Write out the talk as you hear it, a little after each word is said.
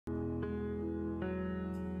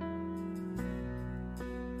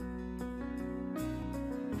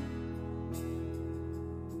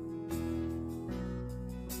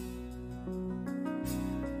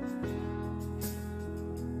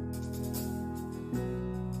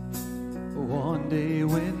day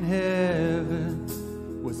when heaven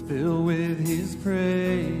was filled with his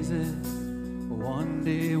praises, one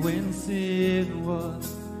day when sin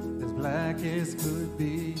was as black as could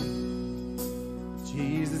be,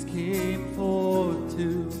 Jesus came forth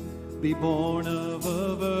to be born of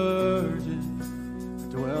a virgin,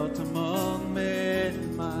 dwelt among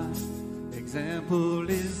men, my example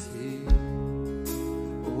is he.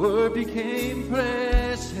 The word became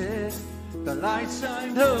flesh, the light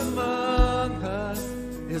shined among us,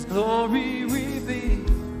 his glory revealed.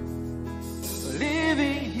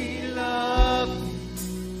 Living he loved me,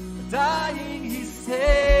 dying he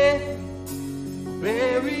saved me,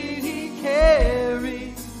 buried he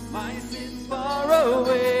carried my sins far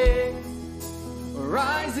away,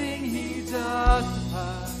 rising he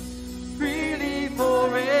justified freely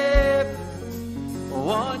forever.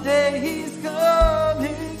 One day he's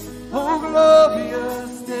coming, oh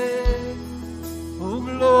glorious day, oh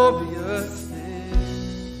glorious day.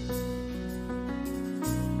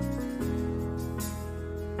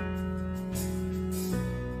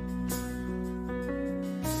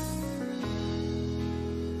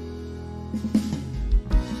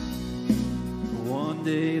 One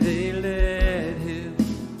day they led him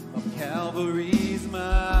up Calvary's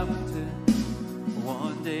mountain.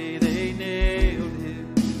 One day they nailed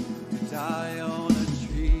him to die on a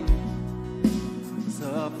tree.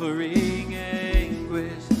 Suffering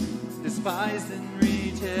anguish, despised and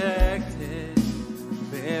rejected,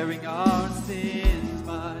 bearing our sins,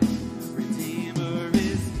 my Redeemer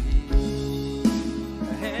is he.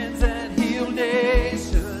 The hands that heal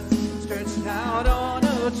nations stretched out on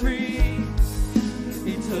a tree.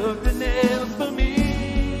 He took the nails for me.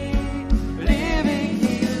 Living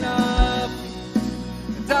he loved me,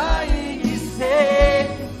 dying he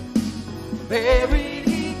saved me, buried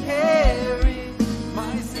he carried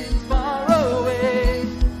my sins far away,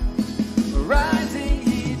 rising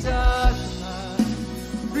he justified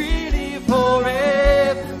freely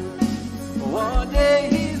forever. One day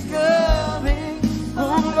he's coming,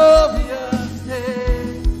 oh glorious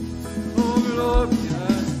day, oh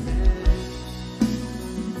glorious day.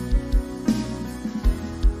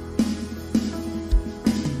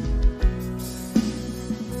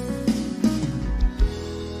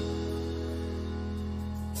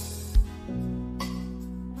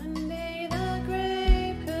 One day the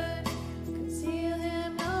grave could conceal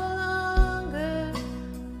him no longer.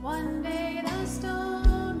 One day the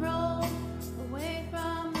stone rolled away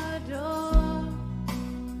from the door.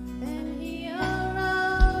 Then he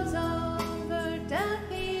arose, over death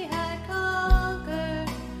he had conquered.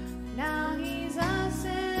 Now he's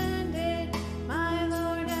ascended, my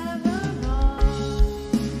Lord evermore.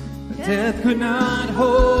 Death could not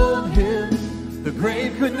hold him, the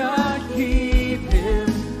grave could not keep him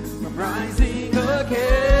from rising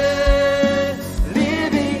again.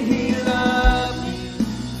 Living he loved me,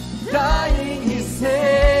 dying he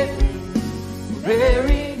saved me,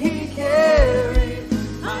 buried he carried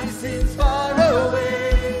my sins far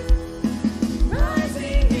away,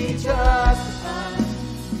 rising he justified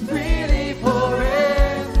freely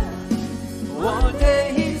forever. One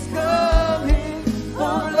day he's coming,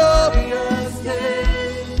 oh glorious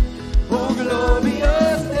day, oh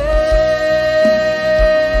glorious day,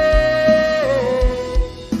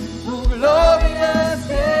 oh glorious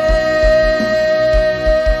day.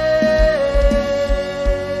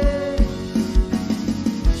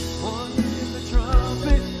 One day the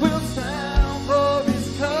trumpet will sound for his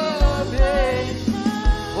coming.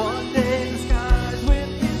 One day the skies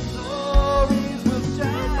with his glories will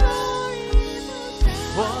shine.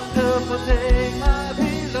 Wonderful day, my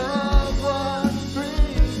beloved ones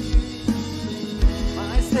bring.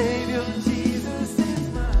 My Savior Jesus is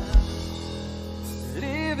mine.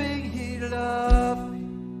 Living he loved me,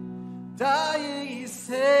 dying he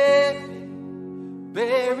saved me,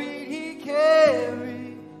 buried he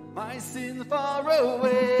carried my sins far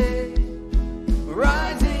away,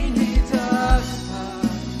 rising he justified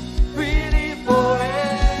freely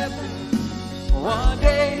forever. One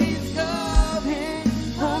day he's coming,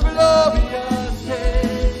 oh glorious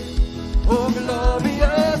day, oh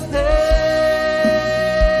glorious day,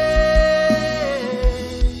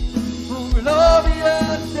 oh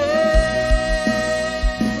glorious day,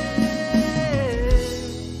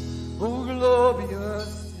 oh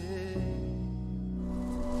glorious day.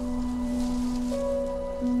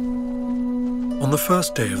 On the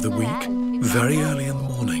first day of the week, very early in the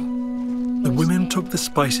morning, the women took the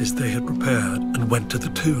spices they had prepared and went to the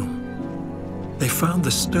tomb. They found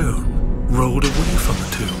the stone rolled away from the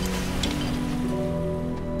tomb.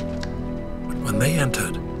 But when they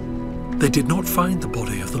entered, they did not find the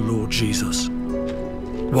body of the Lord Jesus.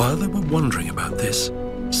 While they were wondering about this,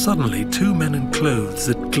 suddenly two men in clothes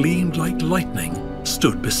that gleamed like lightning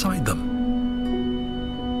stood beside them.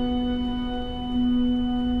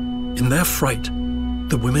 In their fright,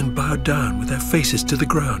 the women bowed down with their faces to the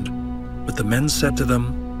ground, but the men said to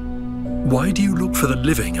them, "Why do you look for the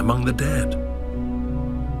living among the dead?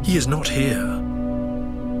 He is not here.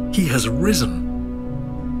 He has risen.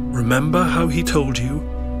 Remember how he told you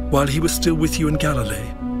while he was still with you in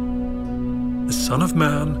Galilee? The Son of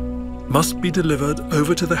Man must be delivered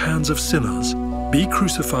over to the hands of sinners, be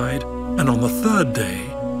crucified, and on the third day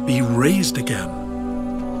be raised again."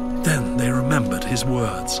 Then they remembered his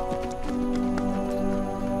words.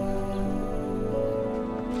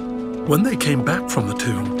 When they came back from the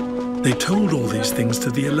tomb, they told all these things to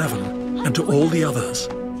the 11 and to all the others.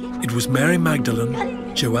 It was Mary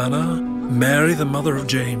Magdalene, Joanna, Mary the mother of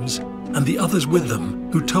James, and the others with them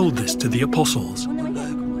who told this to the apostles.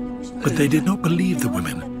 But they did not believe the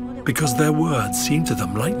women, because their words seemed to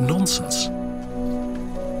them like nonsense.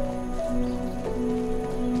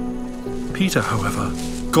 Peter, however,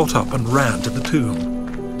 got up and ran to the tomb.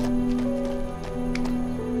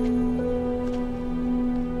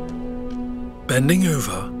 Bending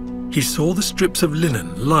over, he saw the strips of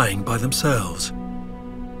linen lying by themselves.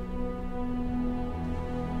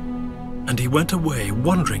 And he went away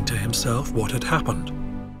wondering to himself what had happened.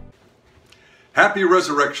 Happy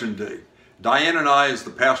Resurrection Day. Diane and I, as the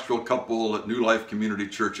pastoral couple at New Life Community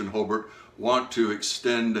Church in Hobart, want to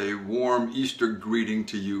extend a warm Easter greeting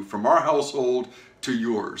to you from our household to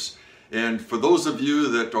yours. And for those of you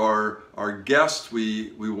that are our guests,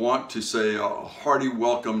 we want to say a hearty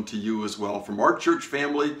welcome to you as well, from our church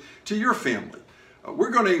family to your family.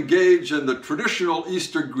 We're going to engage in the traditional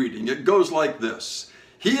Easter greeting. It goes like this.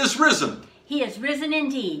 He is risen. He is risen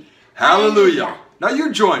indeed. Hallelujah. Now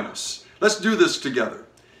you join us. Let's do this together.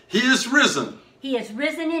 He is risen. He is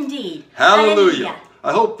risen indeed. Hallelujah.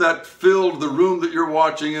 I hope that filled the room that you're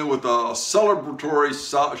watching in with a celebratory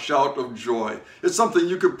shout of joy. It's something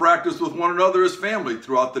you could practice with one another as family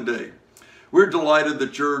throughout the day. We're delighted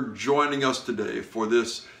that you're joining us today for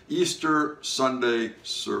this Easter Sunday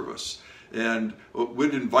service. And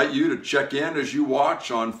we'd invite you to check in as you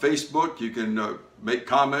watch on Facebook. You can make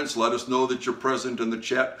comments, let us know that you're present in the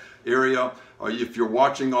chat area. If you're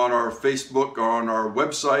watching on our Facebook or on our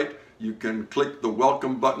website, you can click the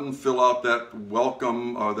welcome button, fill out that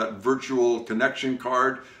welcome, that virtual connection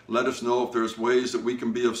card. Let us know if there's ways that we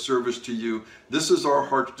can be of service to you. This is our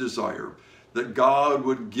heart's desire, that God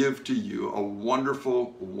would give to you a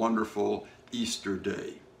wonderful, wonderful Easter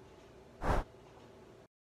day.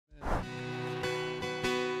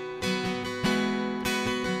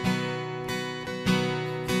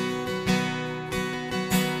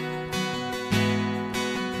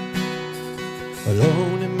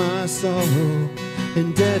 Alone in my sorrow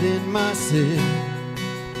and dead in my sin,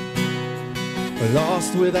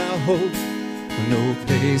 lost without hope, no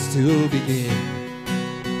place to begin.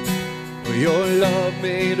 Your love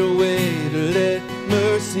made a way to let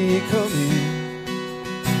mercy come in.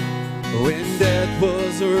 When death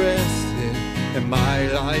was arrested and my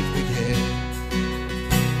life began.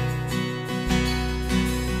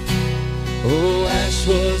 Oh, ash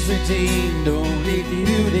was redeemed, only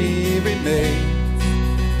beauty remained.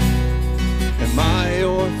 And my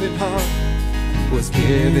orphan heart was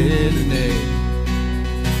given a name.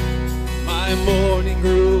 My mourning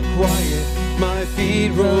grew quiet, my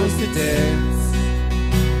feet rose to dance.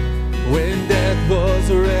 When death was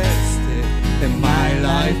arrested and my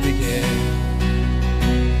life began.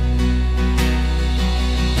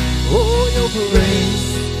 Oh, your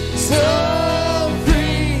grace, so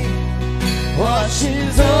free,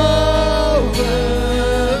 washes over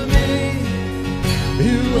me.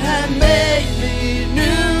 You have made me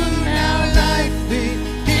new, now life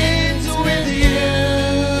begins with you.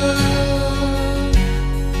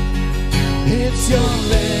 It's your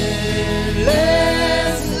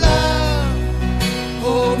endless love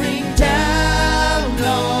pouring down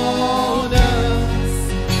on us.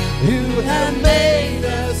 You have made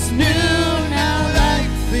us new, now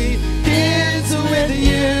life begins with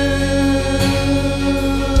you.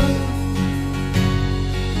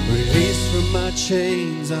 Released from my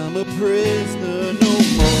chains, I'm a prisoner no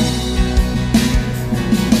more.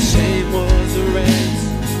 My shame was a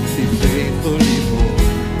ransom he faithfully bore.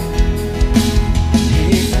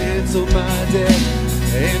 He canceled my debt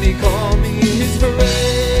and he called me his friend.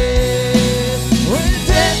 When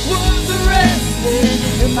death was arrested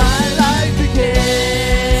and my life began.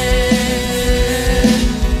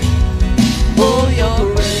 Oh, your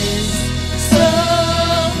grace so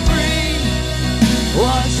free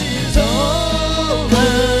washes over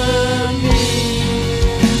me.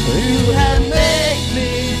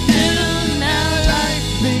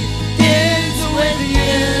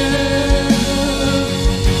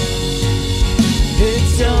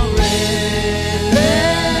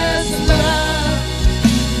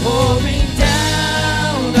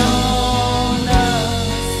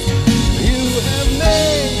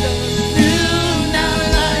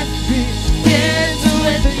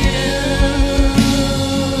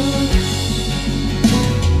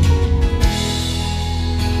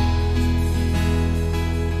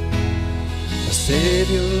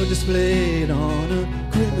 Savior displayed on a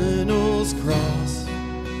criminal's cross,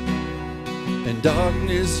 and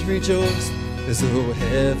darkness rejoiced as though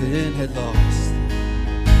heaven had lost.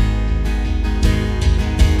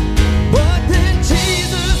 But then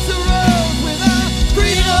Jesus arose with our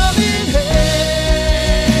freedom in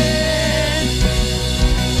hand.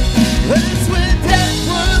 That's when death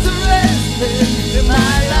was arrested and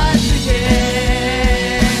my life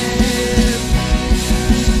began.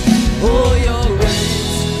 Oh, your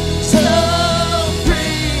grace so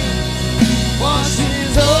free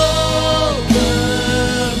washes over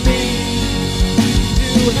me.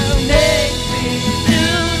 You have made me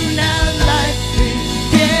new, now life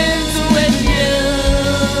begins with you.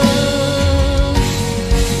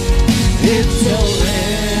 It's your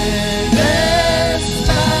endless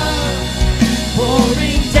love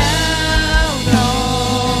pouring down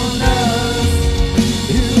on us.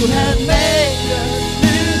 You have made us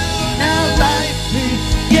new, now life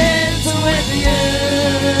begins with you.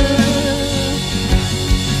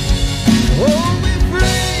 Oh, we're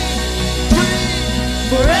free, free,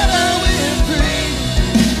 forever we're free.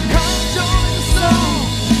 Come join the song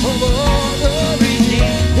of all the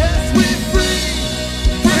redeemed. Yes, we're free,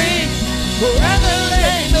 free, forever,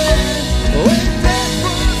 amen. When death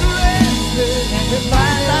was arrested and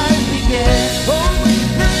my life began. Oh, we're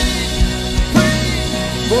free, free,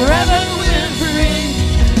 forever we're free.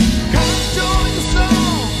 Come join the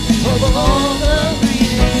song of all the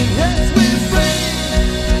redeemed. Yes, we're free,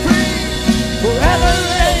 free, forever,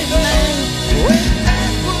 amen. When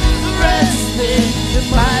death was arrested and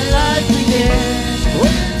my life began.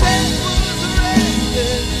 When death was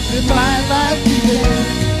arrested and my life began.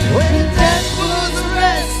 When death was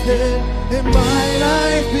arrested and my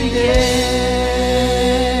life began.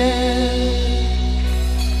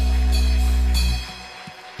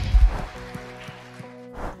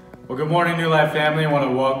 Well, good morning, New Life family. I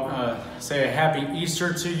want to say a happy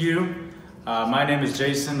Easter to you. My name is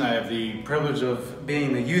Jason. I have the privilege of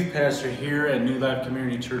being the youth pastor here at New Life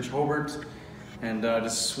Community Church Hobart, and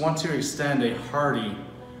just want to extend a hearty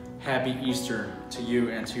happy Easter to you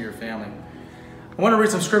and to your family. I want to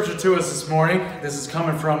read some scripture to us this morning. This is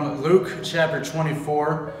coming from Luke chapter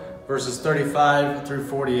 24, verses 35 through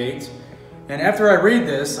 48. And after I read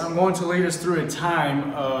this, I'm going to lead us through a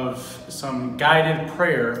time of some guided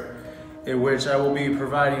prayer in which I will be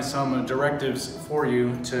providing some directives for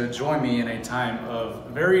you to join me in a time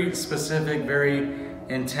of very specific, very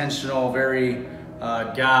intentional, very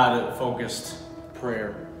God-focused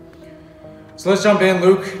prayer. So let's jump in.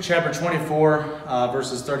 Luke chapter 24,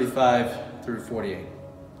 verses 35 through 48.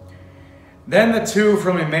 Then the two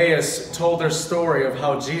from Emmaus told their story of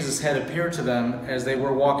how Jesus had appeared to them as they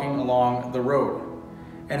were walking along the road,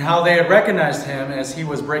 and how they had recognized him as he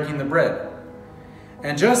was breaking the bread.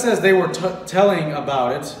 And just as they were telling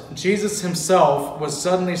about it, Jesus himself was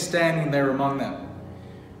suddenly standing there among them.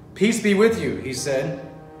 "Peace be with you," he said.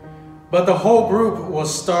 But the whole group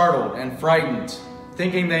was startled and frightened,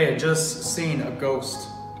 thinking they had just seen a ghost.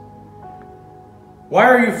 "Why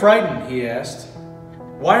are you frightened?" he asked.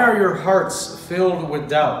 "Why are your hearts filled with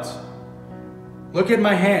doubt? Look at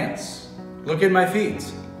my hands. Look at my feet.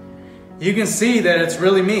 You can see that it's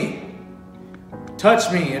really me.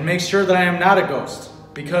 Touch me and make sure that I am not a ghost,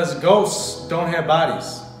 because ghosts don't have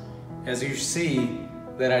bodies, as you see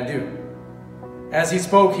that I do." As he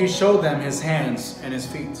spoke, he showed them his hands and his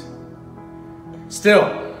feet. Still,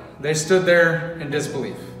 they stood there in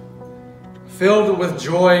disbelief, filled with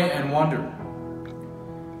joy and wonder.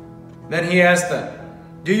 Then he asked them,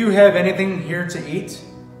 "Do you have anything here to eat?"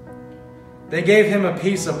 They gave him a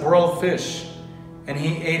piece of broiled fish, and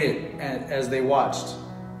he ate it as they watched.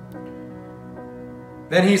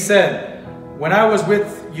 Then he said, "When I was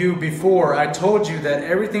with you before, I told you that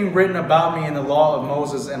everything written about me in the law of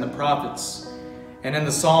Moses and the prophets and in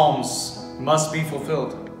the Psalms must be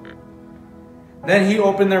fulfilled." Then he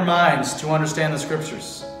opened their minds to understand the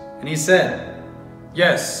scriptures, and he said,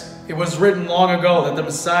 "Yes, it was written long ago that the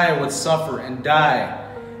Messiah would suffer and die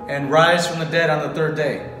and rise from the dead on the third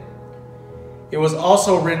day. It was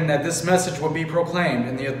also written that this message would be proclaimed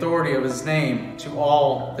in the authority of his name to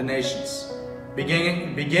all the nations,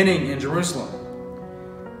 beginning in Jerusalem.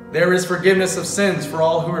 There is forgiveness of sins for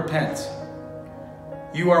all who repent.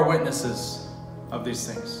 You are witnesses of these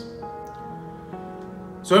things."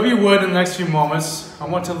 So if you would, in the next few moments, I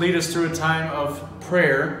want to lead us through a time of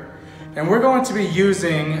prayer. And we're going to be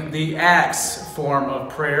using the ACTS form of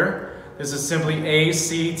prayer. This is simply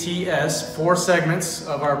ACTS, 4 segments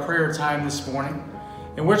of our prayer time this morning,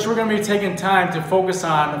 in which we're going to be taking time to focus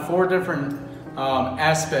on 4 different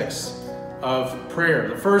aspects of prayer.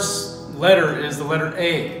 The first letter is the letter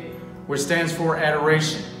A, which stands for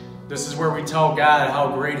adoration. This is where we tell God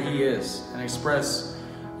how great He is and express,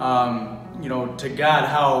 to God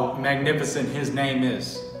how magnificent His name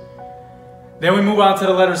is. Then we move on to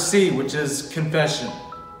the letter C, which is confession.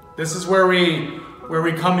 This is where we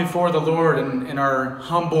come before the Lord in our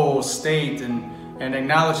humble state and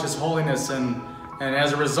acknowledge His holiness, and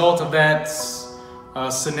as a result of that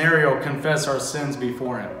scenario, confess our sins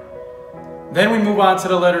before Him. Then we move on to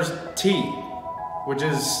the letter T, which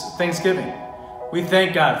is thanksgiving. We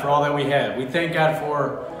thank God for all that we have. We thank God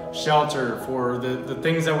for shelter, for the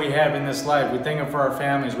things that we have in this life. We thank Him for our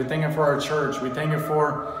families. We thank Him for our church. We thank Him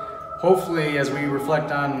for, hopefully, as we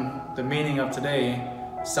reflect on the meaning of today,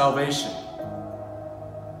 salvation.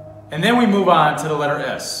 And then we move on to the letter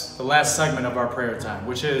S, the last segment of our prayer time,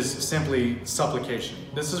 which is simply supplication.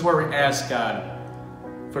 This is where we ask God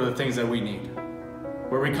for the things that we need,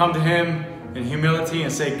 where we come to Him in humility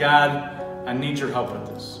and say, God, I need your help with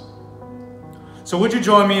this. So would you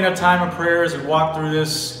join me in a time of prayer as we walk through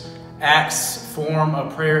this Acts form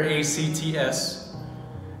of prayer, ACTS.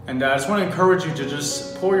 And I just want to encourage you to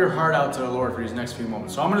just pour your heart out to the Lord for these next few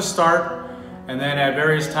moments. So I'm going to start, and then at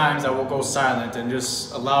various times I will go silent and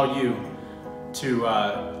just allow you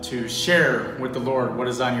to share with the Lord what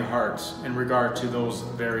is on your heart in regard to those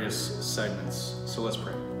various segments. So let's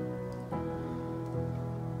pray.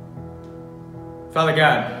 Father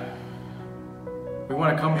God, we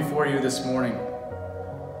want to come before you this morning.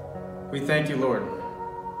 We thank you, Lord,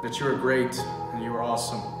 that you are great and you are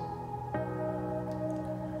awesome.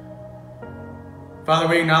 Father,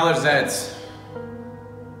 we acknowledge that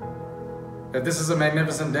this is a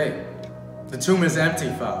magnificent day. The tomb is empty,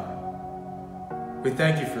 Father. We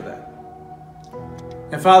thank you for that.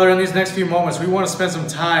 And Father, in these next few moments, we want to spend some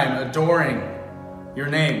time adoring your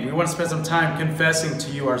name. We want to spend some time confessing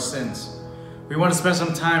to you our sins. We want to spend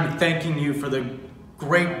some time thanking you for the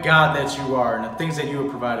great God that you are and the things that you have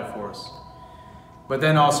provided for us. But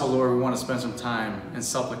then also, Lord, we want to spend some time in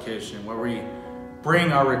supplication where we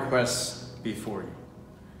bring our requests before you.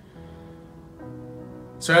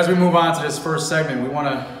 So as we move on to this first segment, we want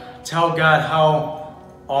to tell God how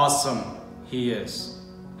awesome He is,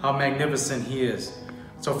 how magnificent He is.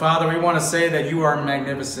 So Father, we want to say that you are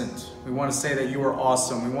magnificent. We want to say that you are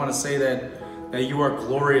awesome. We want to say that you are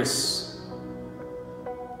glorious.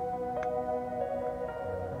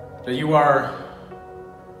 That you are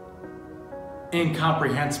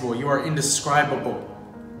incomprehensible. You are indescribable.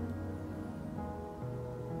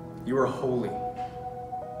 You are holy.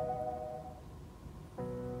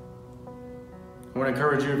 I want to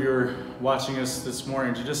encourage you, if you're watching us this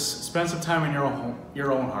morning, to just spend some time in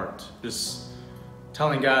your own heart, just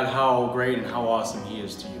telling God how great and how awesome He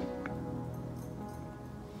is to you.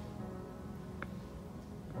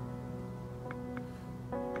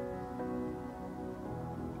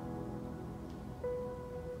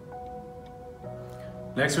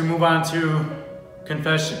 Next, we move on to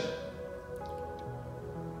confession.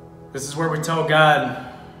 This is where we tell God,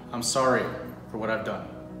 I'm sorry for what I've done.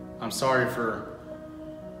 I'm sorry for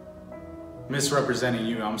misrepresenting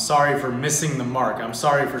you. I'm sorry for missing the mark. I'm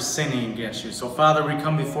sorry for sinning against you. So Father, we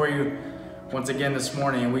come before you once again this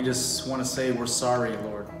morning, and we just want to say we're sorry,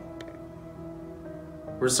 Lord.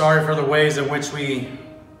 We're sorry for the ways in which we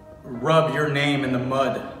rub your name in the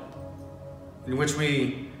mud, in which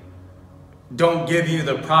we don't give you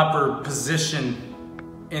the proper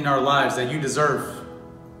position in our lives that you deserve,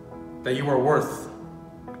 that you are worth.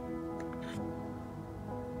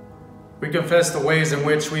 We confess the ways in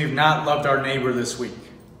which we've not loved our neighbor this week.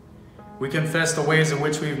 We confess the ways in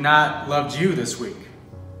which we've not loved you this week.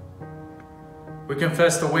 We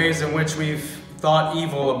confess the ways in which we've thought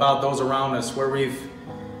evil about those around us, where we've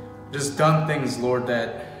just done things, Lord,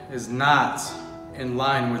 that is not in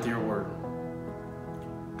line with your word.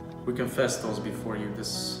 We confess those before you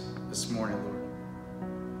this morning, Lord.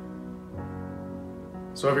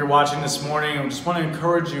 So if you're watching this morning, I just want to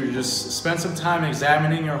encourage you to just spend some time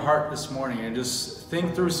examining your heart this morning and just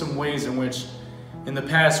think through some ways in which in the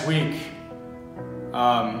past week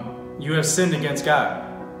you have sinned against God,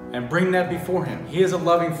 and bring that before Him. He is a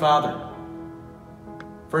loving Father.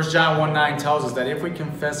 1 John 1:9 tells us that if we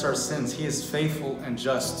confess our sins, He is faithful and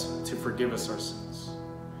just to forgive us our sins.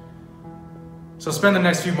 So spend the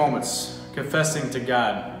next few moments confessing to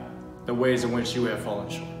God the ways in which you have fallen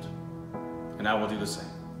short. And I will do the same.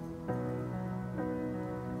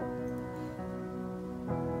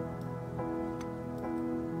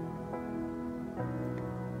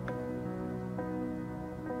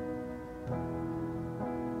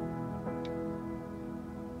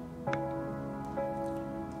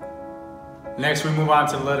 Next, we move on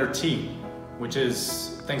to the letter T, which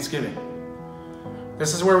is thanksgiving.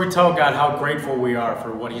 This is where we tell God how grateful we are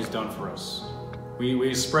for what he's done for us. We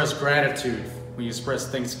express gratitude. We express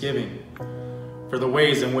thanksgiving for the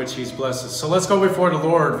ways in which he's blessed us. So let's go before the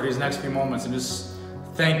Lord for these next few moments and just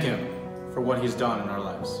thank him for what he's done in our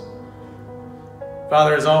lives.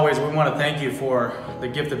 Father, as always, we want to thank you for the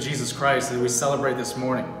gift of Jesus Christ that we celebrate this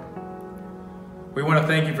morning. We want to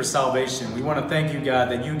thank you for salvation. We want to thank you, God,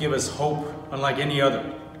 that you give us hope unlike any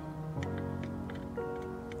other.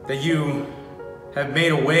 That you have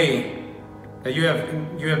made a way, that you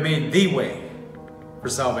have made the way for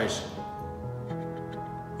salvation.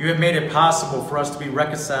 You have made it possible for us to be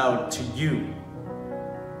reconciled to you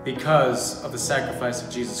because of the sacrifice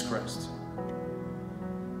of Jesus Christ.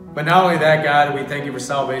 But not only that, God, we thank you for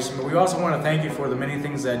salvation, but we also want to thank you for the many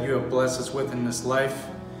things that you have blessed us with in this life.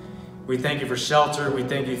 We thank you for shelter. We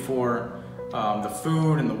thank you for the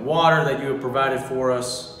food and the water that you have provided for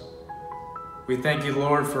us. We thank you,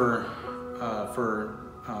 Lord, for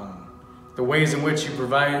the ways in which you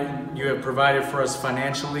have provided for us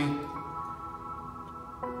financially.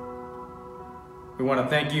 We want to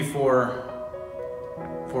thank you for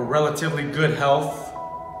relatively good health.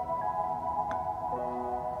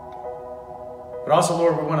 But also,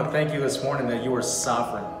 Lord, we want to thank you this morning that you are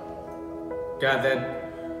sovereign. God,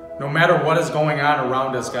 that no matter what is going on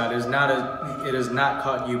around us, God, it has not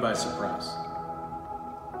caught you by surprise.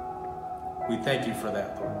 We thank you for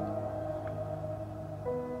that, Lord.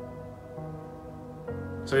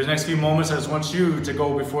 So these next few moments, I just want you to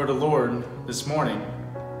go before the Lord this morning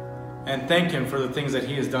and thank him for the things that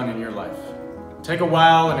he has done in your life. Take a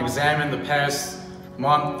while and examine the past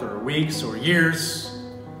month or weeks or years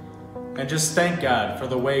and just thank God for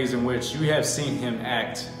the ways in which you have seen him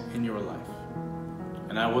act in your life.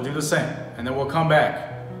 And I will do the same. And then we'll come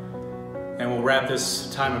back and we'll wrap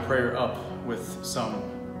this time of prayer up with some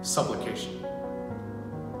supplication.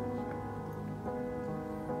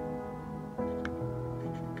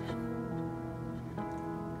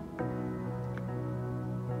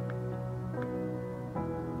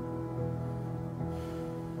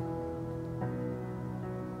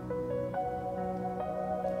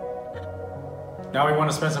 Now we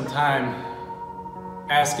want to spend some time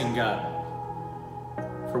asking God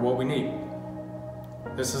for what we need.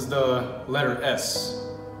 This is the letter S,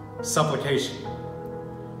 supplication,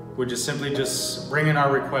 which is simply just bringing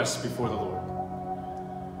our requests before the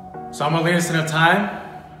Lord. So I'm going to lead us in a time,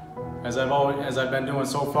 as I've been doing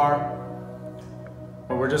so far,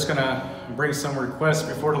 where we're just going to bring some requests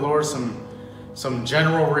before the Lord, some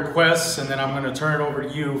general requests, and then I'm going to turn it over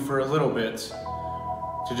to you for a little bit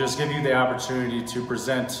to just give you the opportunity to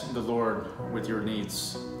present the Lord with your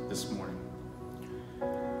needs this morning.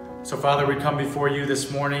 So Father, we come before you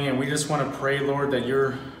this morning and we just want to pray, Lord, that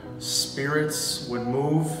your spirits would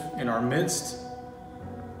move in our midst.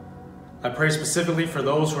 I pray specifically for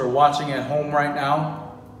those who are watching at home right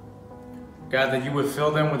now. God, that you would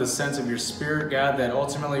fill them with a sense of your spirit, God, that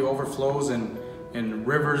ultimately overflows in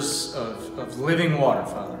rivers of living water,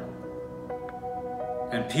 Father.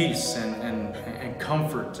 And peace and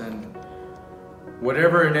comfort and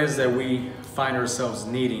whatever it is that we find ourselves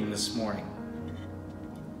needing this morning.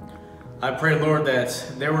 I pray, Lord,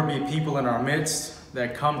 that there will be people in our midst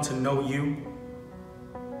that come to know you,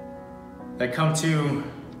 that come to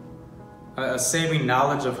a saving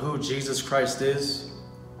knowledge of who Jesus Christ is.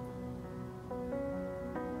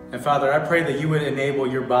 And Father, I pray that you would enable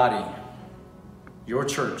your body, your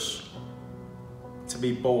church, to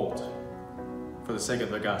be bold for the sake of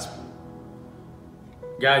the gospel.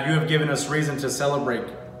 God, you have given us reason to celebrate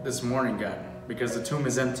this morning, God, because the tomb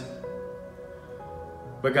is empty.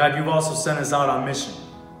 But God, you've also sent us out on mission.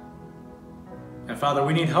 And Father,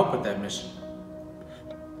 we need help with that mission.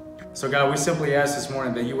 So God, we simply ask this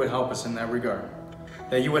morning that you would help us in that regard.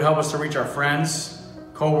 That you would help us to reach our friends,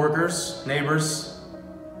 co-workers, neighbors,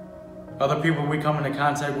 other people we come into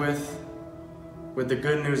contact with the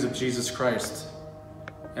good news of Jesus Christ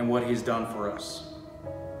and what he's done for us.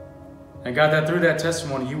 And God, that through that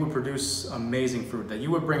testimony, you would produce amazing fruit, that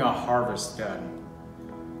you would bring a harvest, God,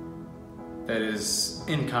 that is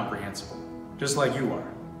incomprehensible, just like you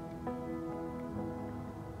are.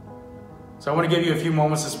 So I want to give you a few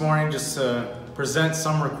moments this morning just to present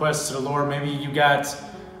some requests to the Lord. Maybe you got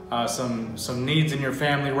some needs in your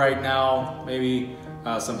family right now, maybe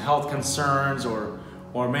some health concerns, or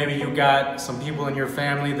maybe you got some people in your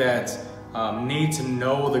family that need to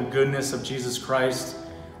know the goodness of Jesus Christ.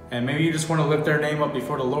 And maybe you just want to lift their name up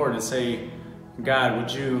before the Lord and say, God,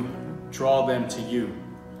 would you draw them to you?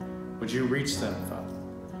 Would you reach them,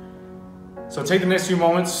 Father? So take the next few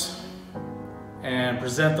moments and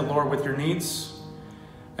present the Lord with your needs.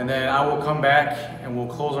 And then I will come back and we'll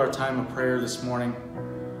close our time of prayer this morning,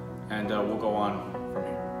 and we'll go on from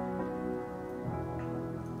here.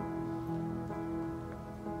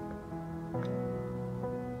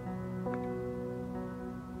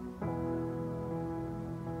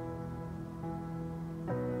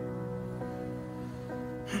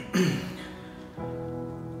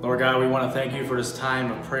 Lord God, we want to thank you for this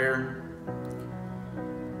time of prayer.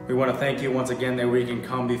 We want to thank you once again that we can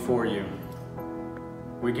come before you.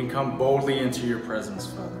 We can come boldly into your presence,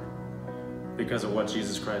 Father, because of what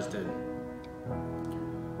Jesus Christ did.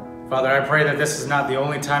 Father, I pray that this is not the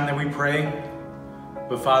only time that we pray,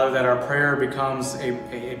 but Father, that our prayer becomes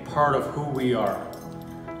a part of who we are.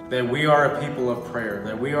 That we are a people of prayer,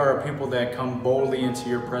 that we are a people that come boldly into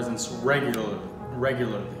your presence regularly.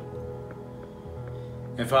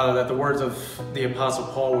 And Father, that the words of the Apostle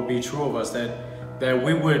Paul would be true of us, that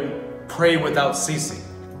we would pray without ceasing,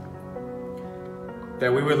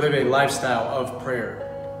 that we would live a lifestyle of prayer.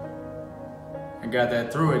 And God,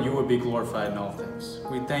 that through it you would be glorified in all things.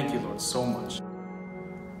 We thank you, Lord, so much.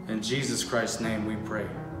 In Jesus Christ's name we pray.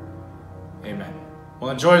 Amen. Well,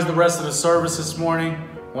 enjoy the rest of the service this morning.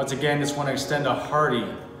 Once again, just want to extend a hearty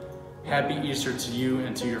happy Easter to you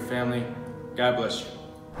and to your family. God bless you.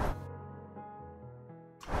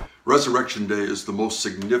 Resurrection Day is the most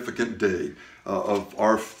significant day of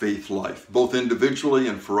our faith life, both individually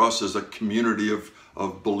and for us as a community of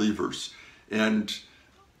believers. And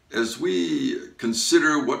as we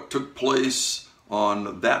consider what took place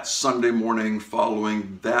on that Sunday morning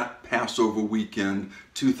following that Passover weekend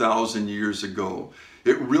 2,000 years ago,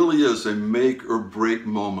 it really is a make or break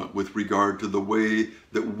moment with regard to the way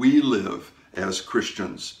that we live as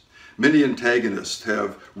Christians. Many antagonists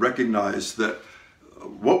have recognized that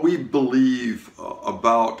what we believe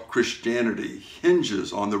about Christianity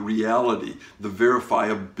hinges on the reality, the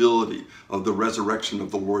verifiability of the resurrection of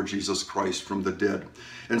the Lord Jesus Christ from the dead.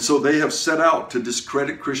 And so they have set out to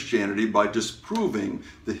discredit Christianity by disproving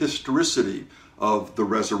the historicity of the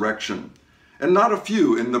resurrection. And not a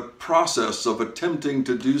few, in the process of attempting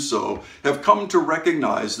to do so, have come to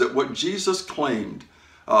recognize that what Jesus claimed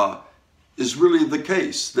is really the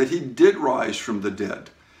case, that he did rise from the dead,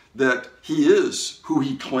 that he is who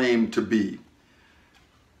he claimed to be.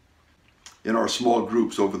 In our small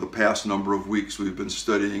groups over the past number of weeks, we've been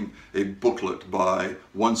studying a booklet by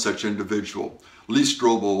one such individual. Lee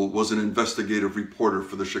Strobel was an investigative reporter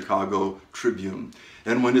for the Chicago Tribune.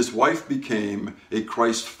 And when his wife became a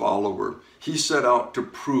Christ follower, he set out to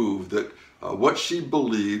prove that what she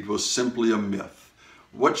believed was simply a myth.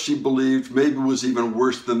 What she believed maybe was even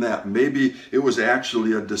worse than that. Maybe it was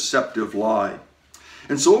actually a deceptive lie.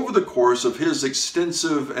 And so over the course of his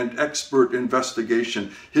extensive and expert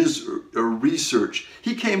investigation, his research,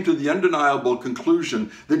 he came to the undeniable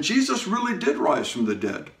conclusion that Jesus really did rise from the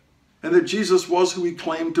dead, and that Jesus was who he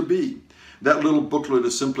claimed to be. That little booklet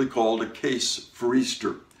is simply called A Case for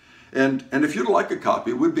Easter. And if you'd like a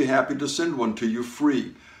copy, we'd be happy to send one to you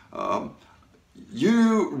free.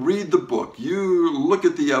 You read the book, you look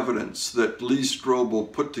at the evidence that Lee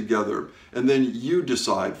Strobel put together, and then you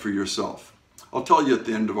decide for yourself. I'll tell you at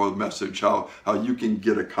the end of our message how you can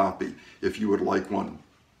get a copy if you would like one.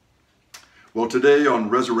 Well, today on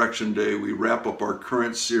Resurrection Day, we wrap up our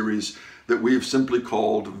current series that we've simply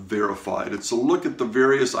called Verified. It's a look at the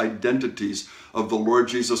various identities of the Lord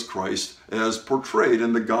Jesus Christ as portrayed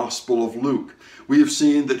in the Gospel of Luke. We have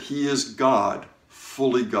seen that he is God,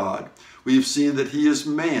 fully God. We have seen that he is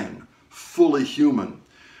man, fully human.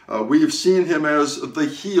 We have seen him as the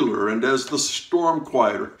healer and as the storm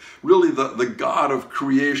quieter, really the God of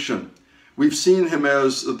creation. We've seen him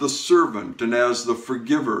as the servant and as the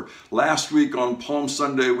forgiver. Last week on Palm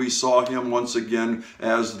Sunday, we saw him once again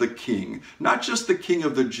as the king. Not just the king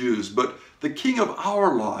of the Jews, but the king of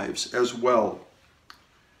our lives as well.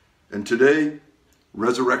 And today,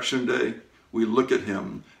 Resurrection Day, we look at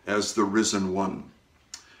him as the risen one.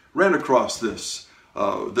 Ran across this,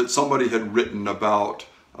 that somebody had written about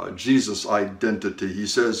Jesus' identity. He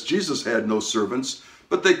says, Jesus had no servants,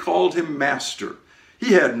 but they called him master.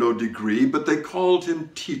 He had no degree, but they called him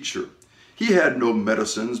teacher. He had no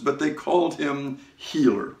medicines, but they called him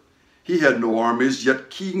healer. He had no armies, yet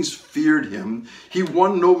kings feared him. He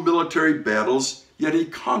won no military battles, yet he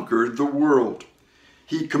conquered the world.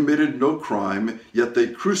 He committed no crime, yet they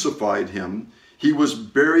crucified him. He was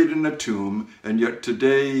buried in a tomb, and yet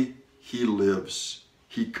today he lives.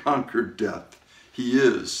 He conquered death. He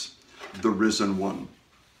is the risen one.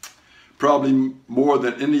 Probably more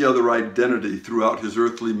than any other identity throughout his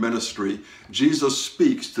earthly ministry, Jesus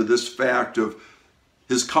speaks to this fact of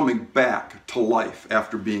his coming back to life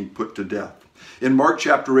after being put to death. In Mark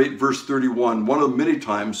chapter 8, verse 31, one of the many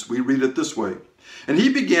times we read it this way. And he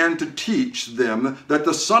began to teach them that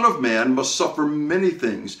the Son of Man must suffer many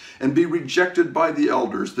things and be rejected by the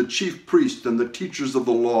elders, the chief priests, and the teachers of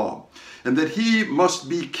the law, and that he must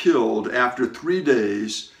be killed after 3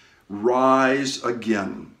 days, rise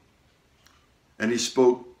again. And he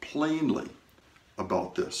spoke plainly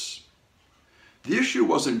about this. The issue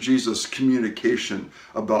wasn't Jesus' communication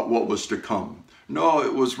about what was to come. No,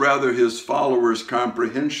 it was rather his followers'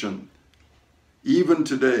 comprehension. Even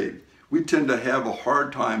today, we tend to have a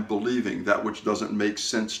hard time believing that which doesn't make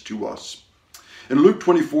sense to us. In Luke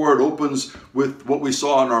 24, it opens with what we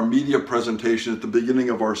saw in our media presentation at the beginning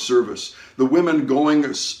of our service. The women going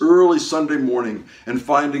early Sunday morning and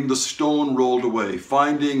finding the stone rolled away,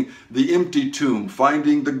 finding the empty tomb,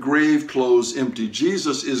 finding the grave clothes empty.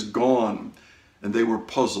 Jesus is gone. And they were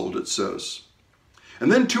puzzled, it says.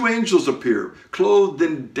 And then 2 angels appear, clothed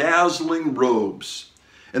in dazzling robes.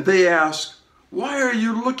 And they ask, "Why are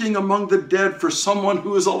you looking among the dead for someone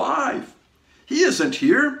who is alive? He isn't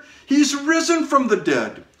here. He's risen from the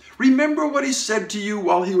dead. Remember what he said to you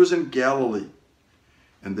while he was in Galilee."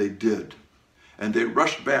 And they did. And they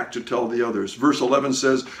rushed back to tell the others. Verse 11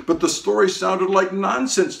 says, "But the story sounded like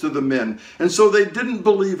nonsense to the men, and so they didn't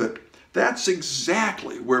believe it." That's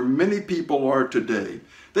exactly where many people are today.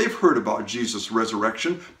 They've heard about Jesus'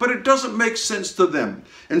 resurrection, but it doesn't make sense to them.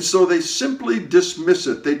 And so they simply dismiss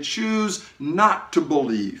it. They choose not to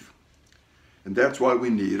believe. And that's why we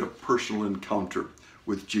need a personal encounter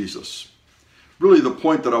with Jesus. Really, the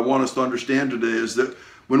point that I want us to understand today is that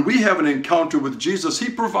when we have an encounter with Jesus, he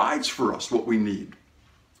provides for us what we need.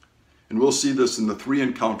 And we'll see this in the 3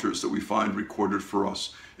 encounters that we find recorded for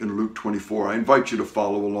us in Luke 24. I invite you to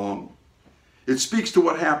follow along. It speaks to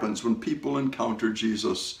what happens when people encounter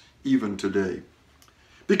Jesus even today.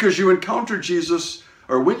 Because you encounter Jesus,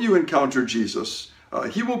 or when you encounter Jesus,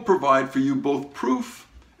 he will provide for you both proof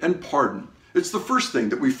and pardon. It's the first thing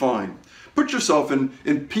that we find. Put yourself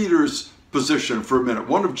in Peter's position for a minute,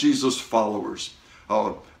 one of Jesus' followers.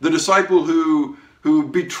 The disciple who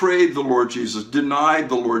betrayed the Lord Jesus, denied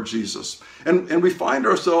the Lord Jesus. And we find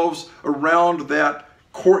ourselves around that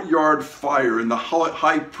courtyard fire in the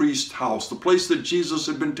high priest's house, the place that Jesus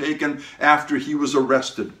had been taken after he was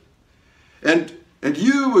arrested. And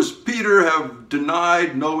you, as Peter, have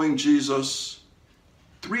denied knowing Jesus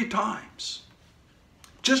 3 times,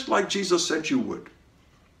 just like Jesus said you would.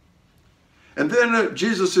 And then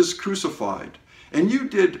Jesus is crucified, and you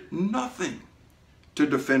did nothing to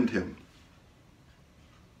defend him.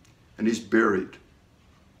 And he's buried,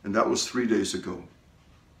 and that was 3 days ago.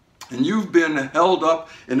 And you've been held up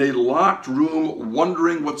in a locked room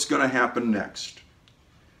wondering what's going to happen next.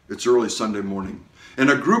 It's early Sunday morning, and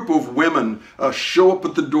a group of women show up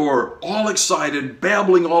at the door, all excited,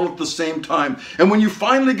 babbling all at the same time. And when you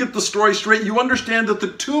finally get the story straight, you understand that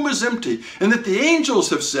the tomb is empty and that the angels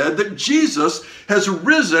have said that Jesus has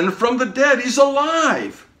risen from the dead. He's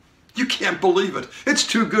alive. You can't believe it. It's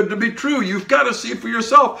too good to be true. You've got to see it for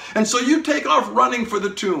yourself. And so you take off running for the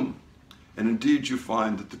tomb. And indeed you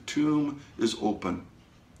find that the tomb is open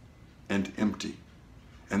and empty.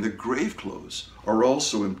 And the grave clothes are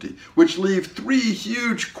also empty, which leave 3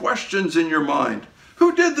 huge questions in your mind.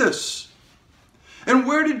 Who did this? And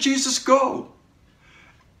where did Jesus go?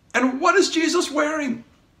 And what is Jesus wearing?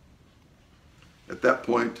 At that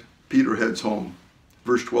point, Peter heads home.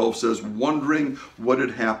 Verse 12 says, wondering what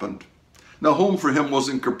had happened. Now, home for him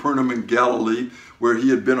wasn't Capernaum in Galilee, where he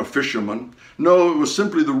had been a fisherman. No, it was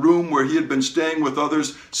simply the room where he had been staying with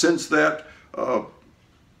others since that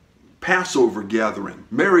Passover gathering,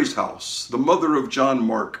 Mary's house, the mother of John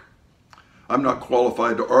Mark. I'm not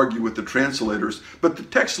qualified to argue with the translators, but the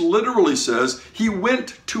text literally says he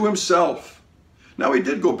went to himself. Now, he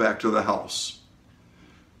did go back to the house,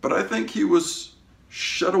 but I think he was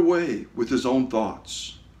shut away with his own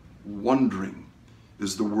thoughts. Wondering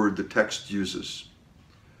is the word the text uses.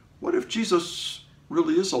 What if Jesus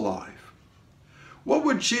really is alive? What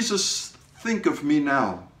would Jesus think of me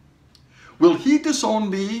now? Will he disown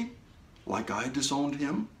me like I disowned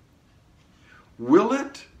him? Will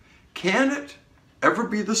it, can it ever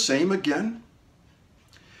be the same again?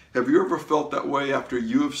 Have you ever felt that way after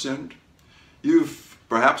you have sinned? You've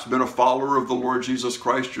perhaps been a follower of the Lord Jesus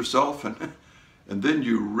Christ yourself, and then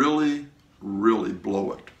you really, really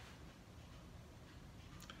blow it.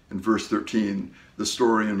 In verse 13, the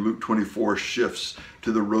story in Luke 24 shifts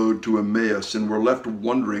to the road to Emmaus, and we're left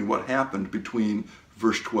wondering what happened between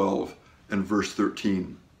verse 12 and verse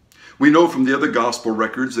 13. We know from the other gospel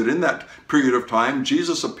records that in that period of time,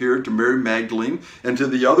 Jesus appeared to Mary Magdalene and to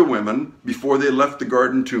the other women before they left the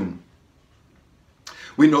garden tomb.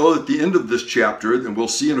 We know at the end of this chapter, and we'll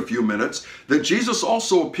see in a few minutes, that Jesus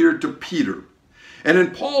also appeared to Peter. And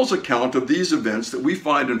in Paul's account of these events that we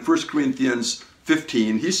find in 1 Corinthians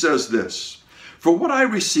 15, he says this, "For what I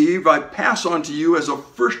received, I pass on to you as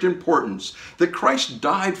of first importance, that Christ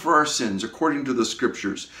died for our sins according to the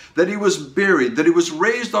Scriptures, that he was buried, that he was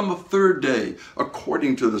raised on the third day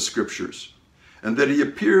according to the Scriptures, and that he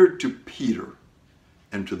appeared to Peter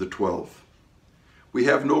and to the 12. We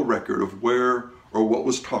have no record of where or what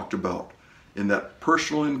was talked about in that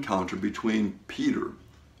personal encounter between Peter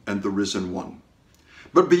and the risen one.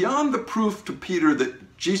 But beyond the proof to Peter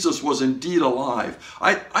that Jesus was indeed alive,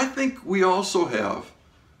 I think we also have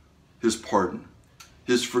his pardon,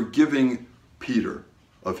 his forgiving Peter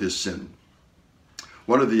of his sin.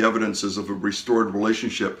 One of the evidences of a restored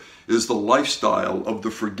relationship is the lifestyle of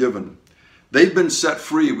the forgiven. They've been set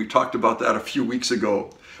free, we talked about that a few weeks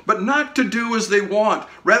ago, but not to do as they want,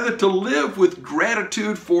 rather to live with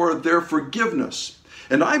gratitude for their forgiveness.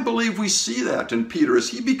 And I believe we see that in Peter as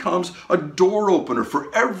he becomes a door opener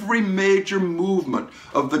for every major movement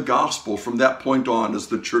of the gospel from that point on as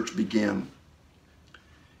the church began.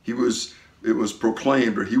 It was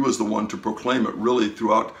proclaimed, or he was the one to proclaim it really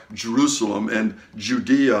throughout Jerusalem and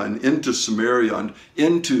Judea and into Samaria and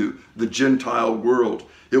into the Gentile world.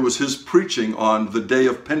 It was his preaching on the day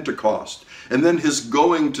of Pentecost, and then his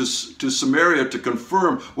going to Samaria to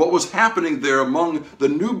confirm what was happening there among the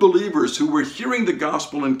new believers who were hearing the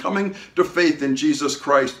gospel and coming to faith in Jesus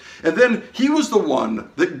Christ. And then he was the one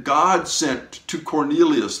that God sent to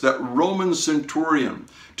Cornelius, that Roman centurion,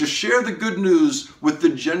 to share the good news with the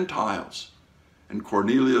Gentiles. And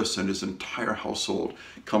Cornelius and his entire household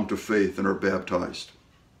come to faith and are baptized.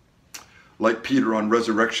 Like Peter on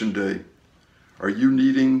Resurrection Day, are you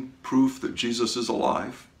needing proof that Jesus is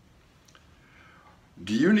alive?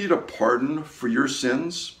 Do you need a pardon for your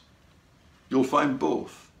sins? You'll find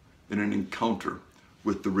both in an encounter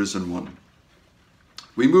with the risen one.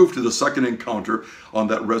 We move to the second encounter on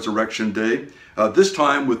that resurrection day, this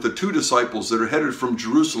time with the two disciples that are headed from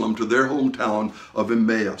Jerusalem to their hometown of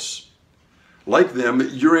Emmaus. Like them,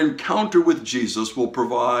 your encounter with Jesus will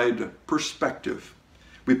provide perspective.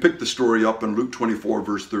 We picked the story up in Luke 24,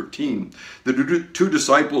 verse 13. The two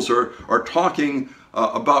disciples are talking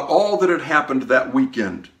about all that had happened that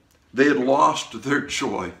weekend. They had lost their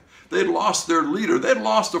joy. They had lost their leader. They had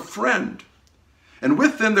lost a friend. And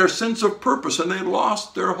with them, their sense of purpose, and they had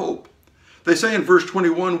lost their hope. They say in verse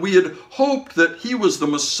 21, we had hoped that he was the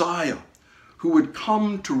Messiah who would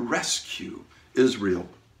come to rescue Israel.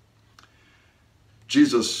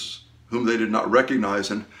 Jesus, whom they did not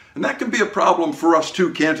recognize, and that can be a problem for us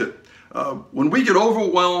too, can't it? When we get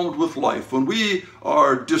overwhelmed with life, when we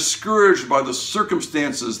are discouraged by the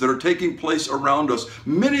circumstances that are taking place around us,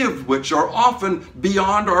 many of which are often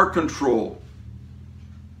beyond our control,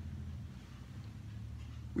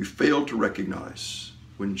 we fail to recognize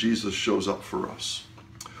when Jesus shows up for us.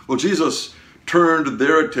 Well, Jesus turned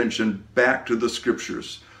their attention back to the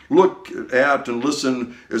Scriptures. Look at and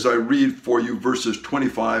listen as I read for you verses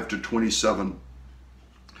 25 to 27.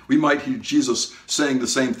 We might hear Jesus saying the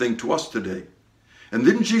same thing to us today. And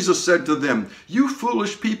then Jesus said to them, you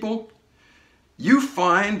foolish people, you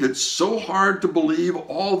find it so hard to believe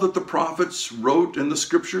all that the prophets wrote in the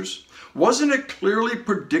Scriptures? Wasn't it clearly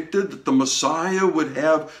predicted that the Messiah would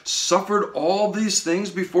have suffered all these things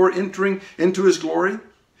before entering into his glory?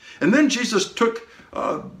 And then Jesus took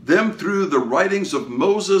them through the writings of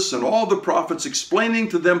Moses and all the prophets, explaining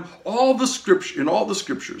to them all the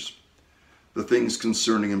scriptures, the things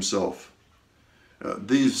concerning himself.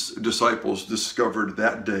 These disciples discovered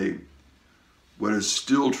that day what is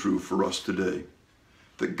still true for us today,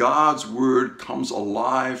 that God's word comes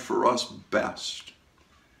alive for us best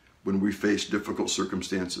when we face difficult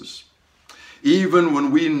circumstances. Even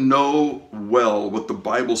when we know well what the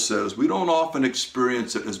Bible says, we don't often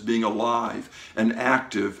experience it as being alive and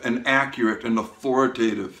active and accurate and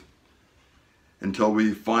authoritative until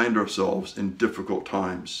we find ourselves in difficult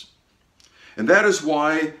times. And that is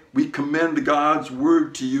why we commend God's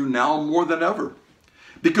word to you now more than ever.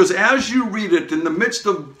 Because as you read it in the midst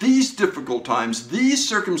of these difficult times, these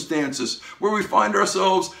circumstances where we find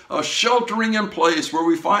ourselves sheltering in place, where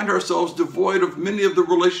we find ourselves devoid of many of the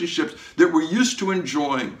relationships that we're used to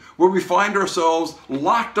enjoying, where we find ourselves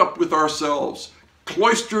locked up with ourselves,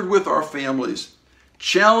 cloistered with our families,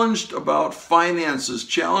 challenged about finances,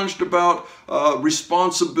 challenged about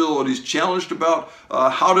responsibilities, challenged about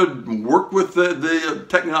how to work with the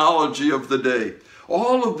technology of the day.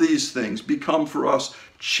 All of these things become for us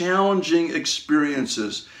challenging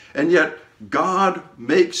experiences, and yet God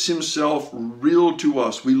makes himself real to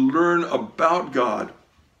us. We learn about God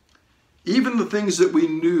Even the things that we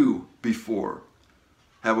knew before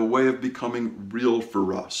have a way of becoming real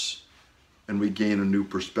for us, and we gain a new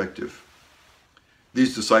perspective.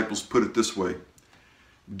 These disciples put it this way: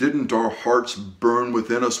 didn't our hearts burn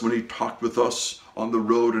within us when he talked with us on the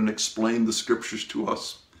road and explained the scriptures to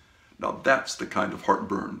us? Now that's the kind of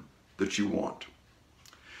heartburn that you want.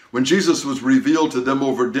 When Jesus was revealed to them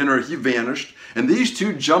over dinner, he vanished, and these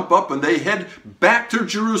two jump up and they head back to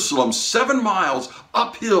Jerusalem, 7 miles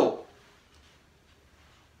uphill.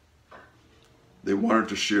 They wanted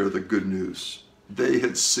to share the good news. They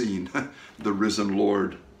had seen the risen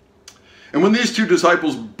Lord. And when these two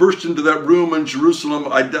disciples burst into that room in Jerusalem,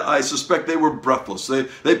 I suspect they were breathless.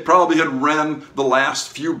 They probably had ran the last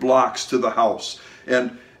few blocks to the house.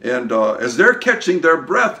 And as they're catching their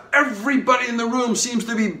breath, everybody in the room seems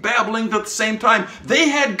to be babbling at the same time. They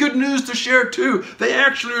had good news to share too. They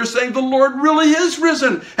actually are saying the Lord really is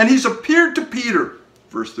risen, and he's appeared to Peter.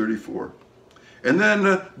 Verse 34. And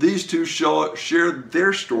then these two shared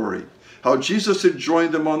their story, how Jesus had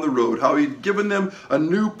joined them on the road, how he'd given them a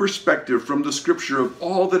new perspective from the scripture of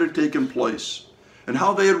all that had taken place, and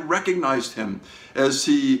how they had recognized him as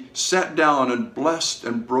he sat down and blessed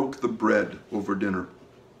and broke the bread over dinner.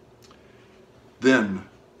 Then,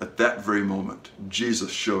 at that very moment, Jesus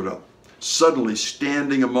showed up, suddenly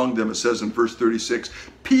standing among them. It says in verse 36,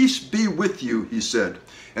 "Peace be with you," he said.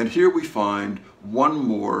 And here we find one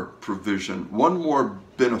more provision, one more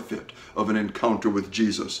benefit of an encounter with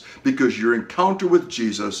Jesus, because your encounter with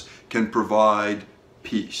Jesus can provide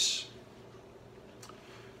peace.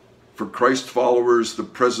 For Christ followers, the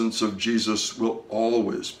presence of Jesus will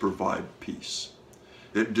always provide peace.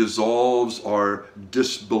 It dissolves our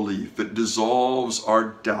disbelief. It dissolves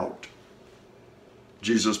our doubt.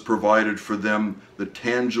 Jesus provided for them the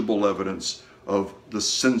tangible evidence of the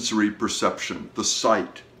sensory perception, the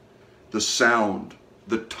sight, the sound,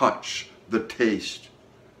 the touch, the taste.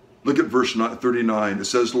 Look at verse 39. It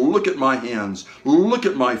says, "Look at my hands. Look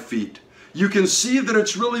at my feet. You can see that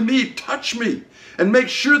it's really me. Touch me and make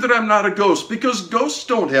sure that I'm not a ghost, because ghosts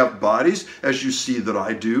don't have bodies as you see that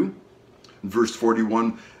I do." Verse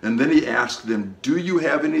 41, and then he asked them, "Do you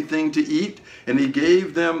have anything to eat?" And they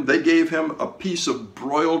gave him a piece of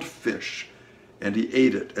broiled fish, and he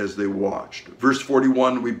ate it as they watched. Verse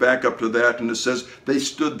 41, we back up to that, and it says, they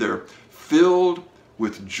stood there filled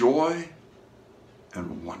with joy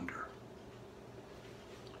and wonder.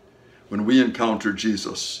 When we encounter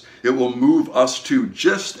Jesus, it will move us too,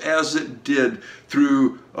 just as it did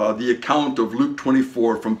through the account of Luke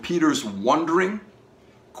 24, from Peter's wondering,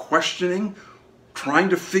 questioning, trying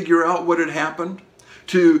to figure out what had happened,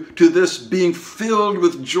 to this being filled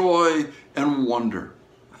with joy and wonder.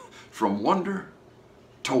 From wonder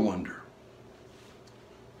to wonder.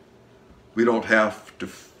 We don't have to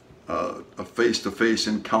face-to-face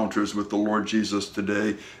encounters with the Lord Jesus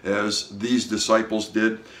today as these disciples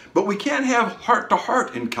did, but we can have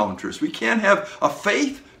heart-to-heart encounters. We can have a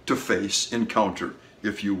faith-to-face encounter,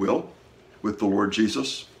 if you will, with the Lord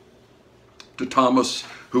Jesus. To Thomas,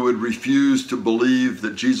 who had refused to believe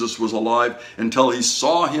that Jesus was alive until he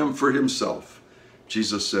saw him for himself,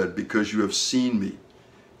 Jesus said, "Because you have seen me,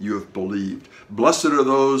 you have believed. Blessed are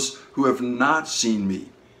those who have not seen me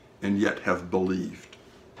and yet have believed."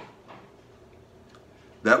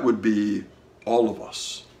 That would be all of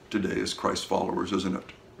us today as Christ followers, isn't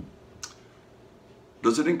it?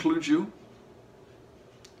 Does it include you?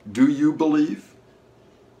 Do you believe?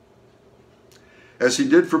 As he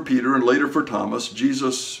did for Peter and later for Thomas,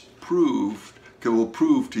 Jesus will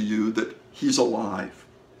prove to you that he's alive.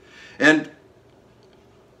 And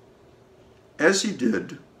as he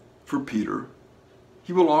did for Peter,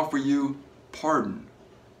 he will offer you pardon,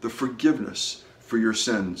 the forgiveness for your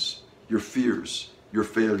sins, your fears, your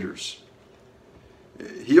failures.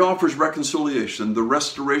 He offers reconciliation, the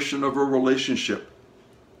restoration of a relationship.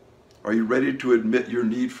 Are you ready to admit your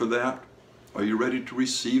need for that? Are you ready to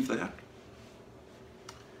receive that?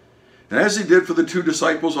 And as he did for the two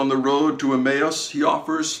disciples on the road to Emmaus, he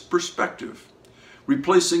offers perspective,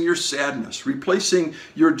 replacing your sadness, replacing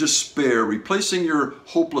your despair, replacing your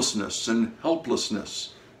hopelessness and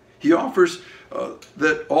helplessness. He offers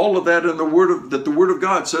that all of that in the Word of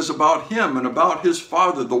God says about him and about his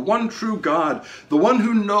Father, the one true God, the one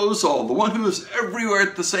who knows all, the one who is everywhere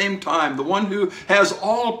at the same time, the one who has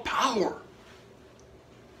all power.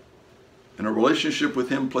 And a relationship with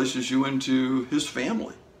him places you into his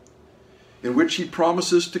family, in which he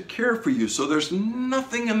promises to care for you. So there's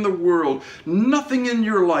nothing in the world, nothing in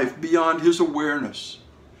your life beyond his awareness,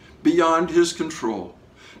 beyond his control,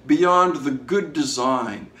 beyond the good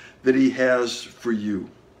design that he has for you.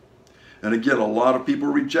 And again, a lot of people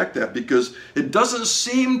reject that because it doesn't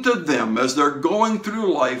seem to them as they're going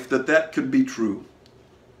through life that that could be true.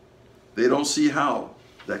 They don't see how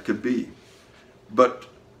that could be. But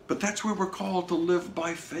that's where we're called to live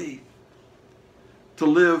by faith. To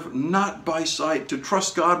live not by sight, to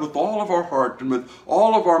trust God with all of our heart and with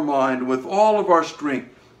all of our mind, with all of our strength,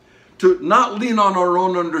 to not lean on our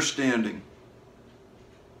own understanding,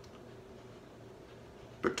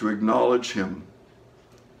 but to acknowledge Him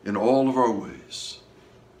in all of our ways,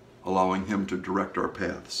 allowing Him to direct our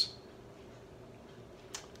paths.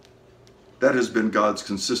 That has been God's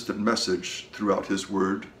consistent message throughout His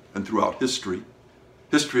Word and throughout history.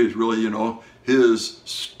 History is really, His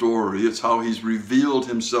story. It's how He's revealed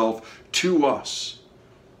Himself to us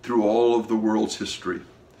through all of the world's history,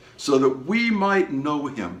 so that we might know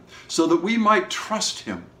Him, so that we might trust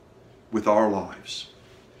Him with our lives.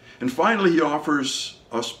 And finally, He offers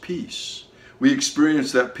us peace. We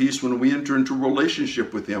experience that peace when we enter into a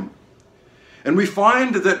relationship with Him. And we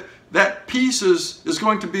find that that peace is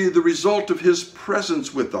going to be the result of His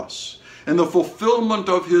presence with us and the fulfillment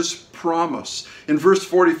of His promise. In verse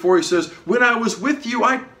 44, He says, "When I was with you,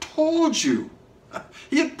 I told you."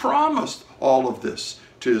 He had promised all of this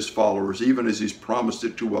to His followers, even as He's promised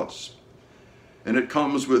it to us. And it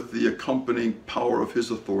comes with the accompanying power of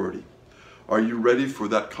His authority. Are you ready for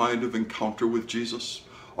that kind of encounter with Jesus?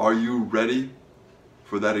 Are you ready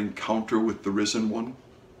for that encounter with the risen one?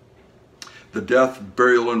 The death,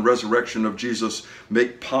 burial, and resurrection of Jesus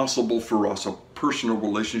make possible for us a personal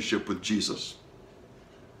relationship with Jesus.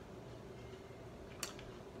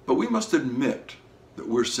 But we must admit that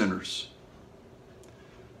we're sinners,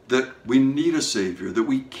 that we need a Savior, that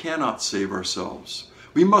we cannot save ourselves.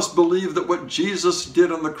 We must believe that what Jesus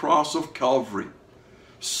did on the cross of Calvary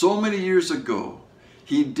so many years ago,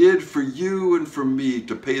 He did for you and for me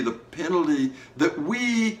to pay the penalty that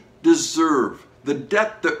we deserve, the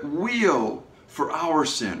debt that we owe for our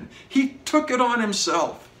sin. He took it on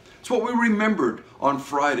Himself. It's what we remembered on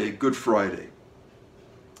Friday, Good Friday.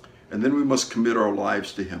 And then we must commit our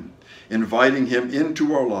lives to Him, inviting Him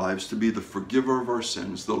into our lives to be the forgiver of our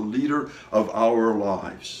sins, the leader of our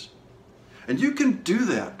lives. And you can do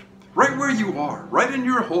that right where you are, right in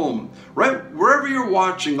your home, right wherever you're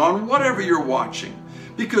watching, on whatever you're watching.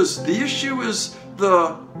 Because the issue is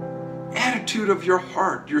the attitude of your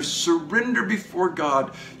heart, your surrender before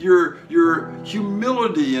God, your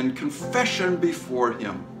humility and confession before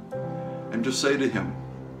Him. And to say to Him,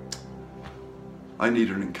 I need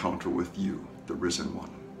an encounter with you, the risen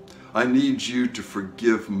one. I need you to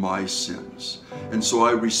forgive my sins. And so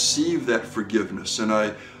I receive that forgiveness and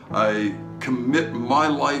I commit my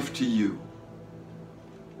life to you.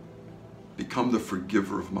 Become the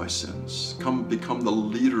forgiver of my sins. Become the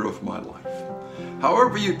leader of my life.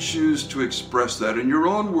 However you choose to express that in your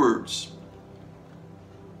own words.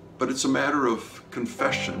 But it's a matter of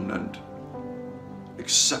confession and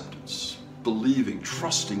acceptance, believing,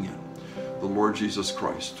 trusting in the Lord Jesus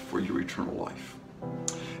Christ for your eternal life.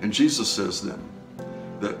 And Jesus says then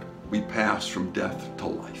that we pass from death to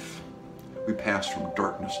life. We pass from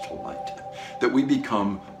darkness to light. That we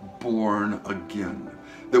become born again.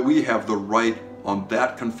 That we have the right on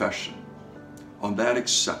that confession, on that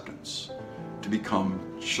acceptance, to become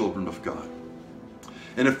children of God.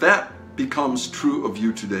 And if that becomes true of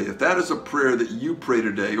you today, if that is a prayer that you pray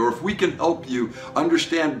today, or if we can help you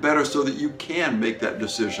understand better so that you can make that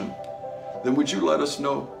decision, then would you let us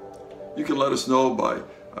know? You can let us know by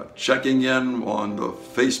checking in on the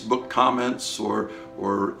Facebook comments or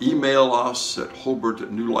email us at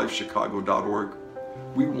hobart@newlifechicago.org.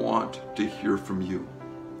 We want to hear from you.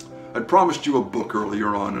 I promised you a book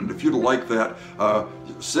earlier on, and if you'd like that,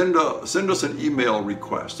 send us an email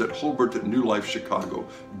request at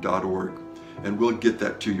hobart@newlifechicago.org, and we'll get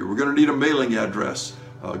that to you. We're going to need a mailing address.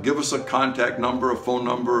 Give us a contact number, a phone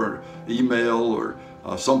number, or email, or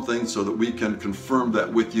something so that we can confirm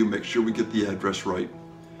that with you, make sure we get the address right.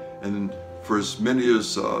 And for as many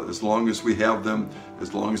as long as we have them,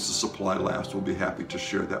 as long as the supply lasts, we'll be happy to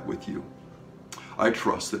share that with you. I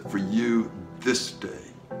trust that for you this day,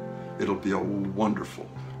 it'll be a wonderful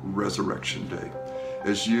resurrection day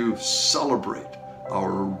as you celebrate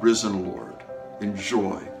our risen Lord.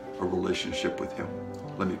 Enjoy a relationship with Him.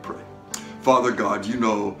 Let me pray. Father God, you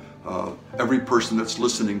know every person that's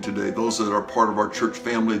listening today, those that are part of our church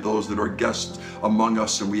family, those that are guests among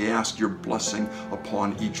us, and we ask your blessing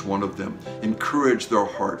upon each one of them. Encourage their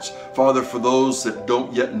hearts. Father, for those that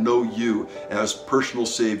don't yet know you as personal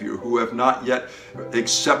Savior, who have not yet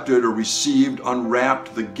accepted or received,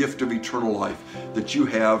 unwrapped the gift of eternal life that you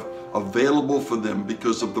have available for them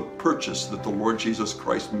because of the purchase that the Lord Jesus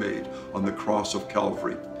Christ made on the cross of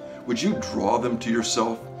Calvary. would you draw them to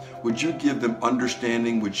yourself? Would you give them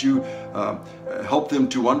understanding? Would you help them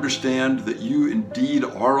to understand that you indeed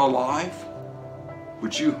are alive?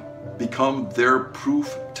 Would you become their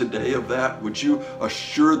proof today of that? Would you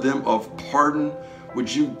assure them of pardon?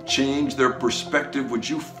 Would you change their perspective? Would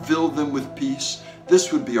you fill them with peace?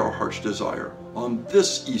 This would be our heart's desire on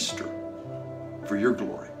this Easter for your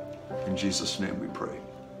glory. In Jesus' name we pray.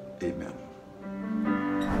 Amen.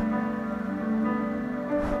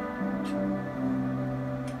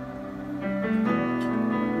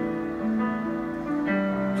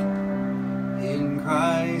 In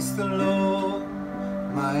Christ the Lord,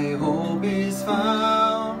 my hope is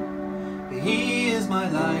found. He is my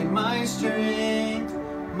light, my strength,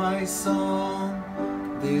 my song.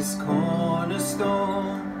 This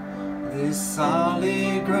cornerstone, this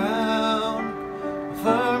solid ground,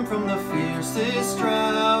 firm from the fiercest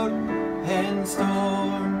drought and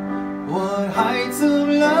storm. What heights of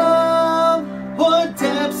love, what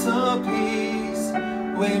depths of peace,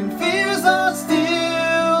 when fears are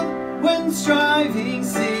still, when striving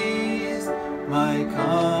cease. My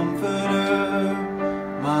comforter,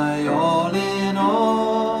 my all in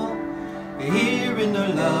all, here in the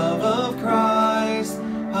love of Christ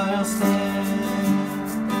I'll stand.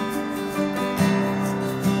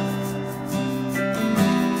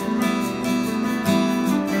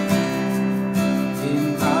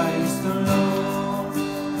 In Christ alone,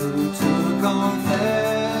 who took on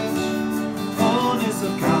flesh, fullness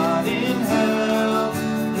of God in health,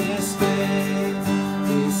 this faith,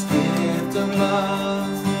 this gift of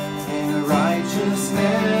love and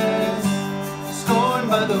righteousness, scorned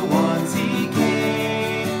by the ones he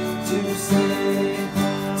came to save.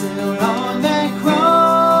 Till on that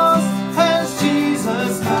cross, as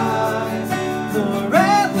Jesus died, the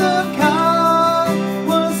wrath of God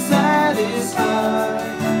was satisfied.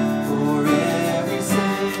 For every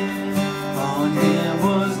sin on him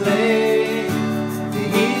was laid.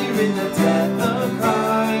 Here in the death of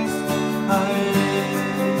Christ I live.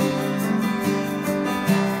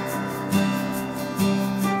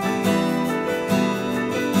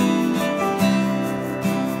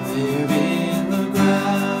 There in the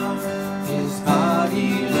ground his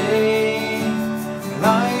body lay,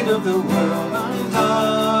 light of the world on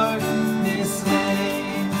darkness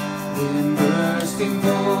lay, then bursting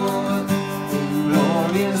forth in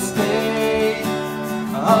glorious day,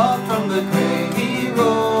 up from the grave he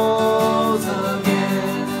rose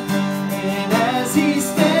again. And as he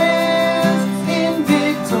stands in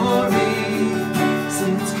victory,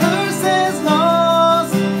 since curse has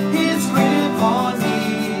lost its grip on me,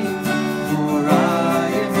 for I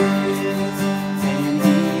am his and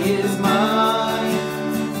he is mine,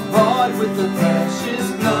 bought with the precious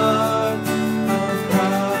blood of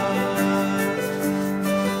Christ.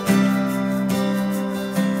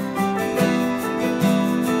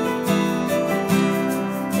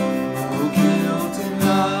 No guilt in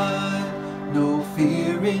life, no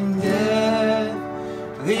fear in death.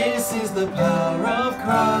 This is the power of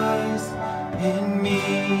Christ in me.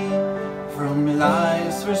 From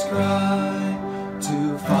life's first cry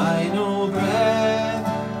to final breath,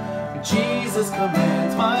 Jesus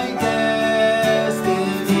commands my destiny.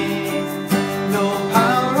 No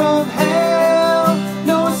power of hell,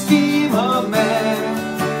 no scheme of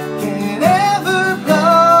man can ever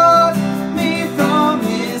pluck me from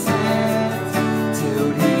his hands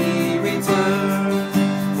till he returns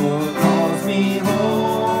or calls me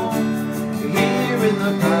home. Here in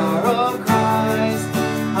the power of Christ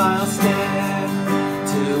I'll stand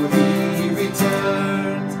till he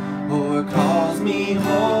returns or calls me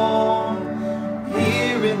home.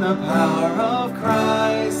 Here in the power of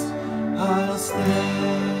Christ I'll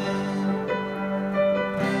stand.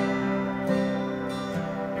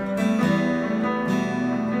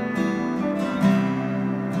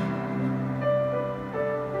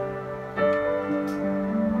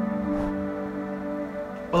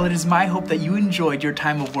 Well, it is my hope that you enjoyed your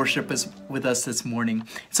time of worship with us this morning.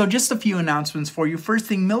 So just a few announcements for you. First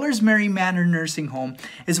thing, Miller's Mary Manor Nursing Home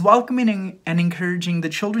is welcoming and encouraging the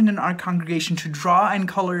children in our congregation to draw and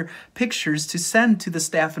color pictures to send to the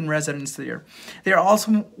staff and residents there. They are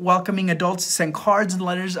also welcoming adults to send cards and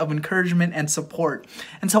letters of encouragement and support.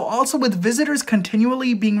 And so also with visitors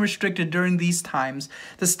continually being restricted during these times,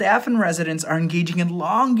 the staff and residents are engaging in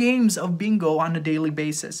long games of bingo on a daily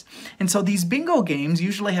basis. And so these bingo games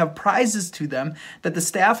usually have prizes to them that the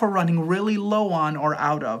staff are running really low on or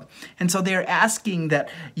out of. And so they're asking that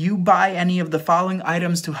you buy any of the following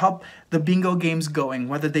items to help the bingo games going,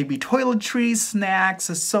 whether they be toiletries, snacks,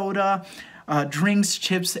 a soda, drinks,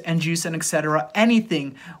 chips, and juice, and etc.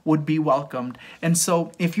 Anything would be welcomed. And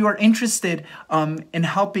so if you are interested in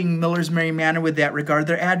helping Miller's Mary Manor with that regard,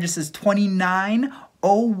 their address is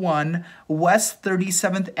 2901 West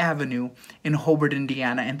 37th Avenue in Hobart,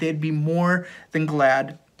 Indiana, and they'd be more than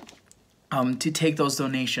glad to take those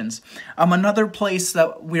donations. Another place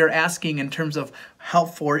that we're asking in terms of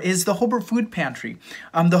help for is the Hobart Food Pantry.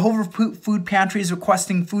 The Hobart Food Pantry is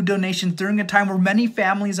requesting food donations during a time where many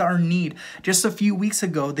families are in need. Just a few weeks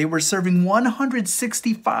ago, they were serving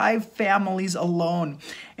 165 families alone,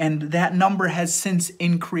 and that number has since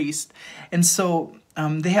increased. And so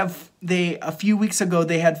a few weeks ago,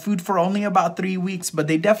 they had food for only about 3 weeks, but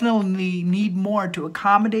they definitely need more to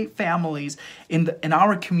accommodate families in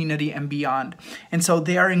our community and beyond. And so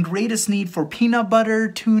they are in greatest need for peanut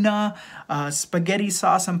butter, tuna, spaghetti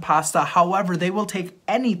sauce, and pasta. However, they will take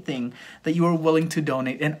anything that you are willing to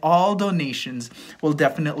donate, and all donations will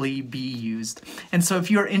definitely be used. And so if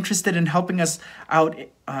you are interested in helping us out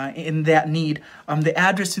in that need, the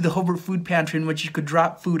address to the Hobart Food Pantry in which you could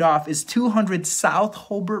drop food off is 200 South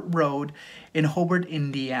Hobart Road in Hobart,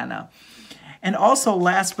 Indiana. And also,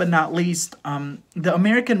 last but not least, the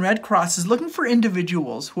American Red Cross is looking for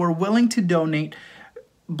individuals who are willing to donate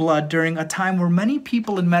blood during a time where many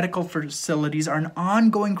people in medical facilities are in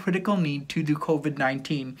ongoing critical need due to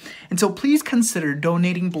COVID-19. And so please consider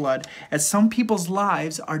donating blood, as some people's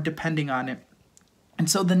lives are depending on it. And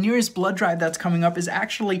so the nearest blood drive that's coming up is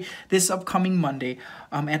actually this upcoming Monday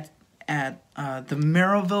at the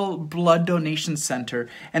Merrillville Blood Donation Center,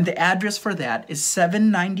 and the address for that is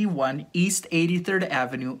 791 East 83rd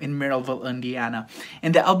Avenue in Merrillville, Indiana.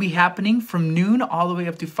 And that'll be happening from noon all the way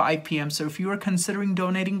up to 5 p.m. So if you are considering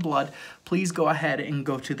donating blood, please go ahead and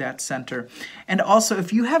go to that center. And also,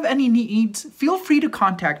 if you have any needs, feel free to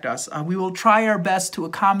contact us. We will try our best to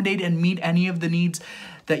accommodate and meet any of the needs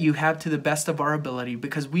that you have to the best of our ability,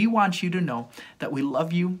 because we want you to know that we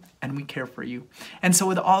love you and we care for you. And so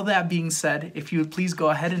with all that being said, if you would please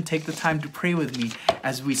go ahead and take the time to pray with me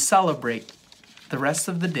as we celebrate the rest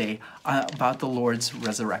of the day about the Lord's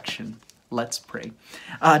resurrection. Let's pray.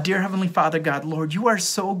 Dear Heavenly Father God, Lord, you are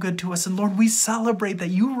so good to us. And Lord, we celebrate that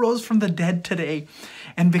you rose from the dead today.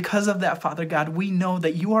 And because of that, Father God, we know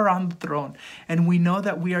that you are on the throne. And we know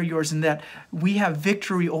that we are yours and that we have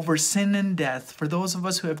victory over sin and death for those of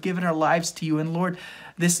us who have given our lives to you. And Lord,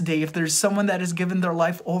 this day, if there's someone that has given their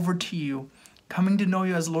life over to you, coming to know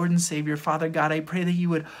you as Lord and Savior, Father God, I pray that you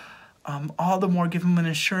would all the more give them an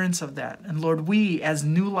assurance of that. And Lord, we as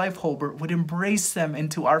New Life Hobart would embrace them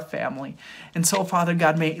into our family. And so, Father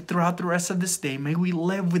God, may throughout the rest of this day, may we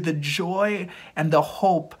live with the joy and the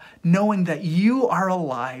hope, knowing that you are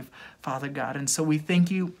alive, Father God. And so we thank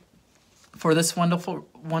you for this wonderful,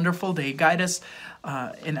 wonderful day. Guide us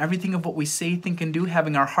in everything of what we say, think, and do,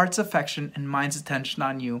 having our heart's affection and mind's attention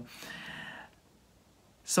on you.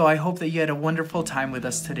 So I hope that you had a wonderful time with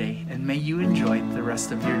us today, and may you enjoy the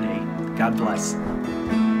rest of your day. God bless.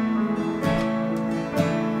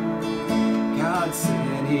 God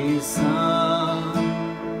sent his son.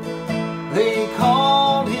 They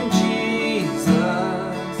called him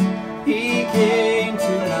Jesus. He came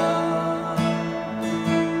to love,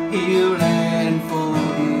 heal and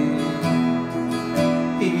forgive.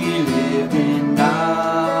 He lived and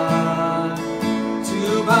died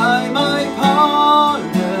to buy my pardon.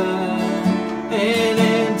 An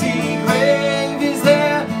empty grave is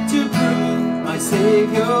there to prove my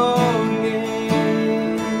Savior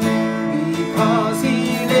lives. Because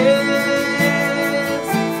he lives,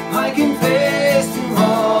 I can face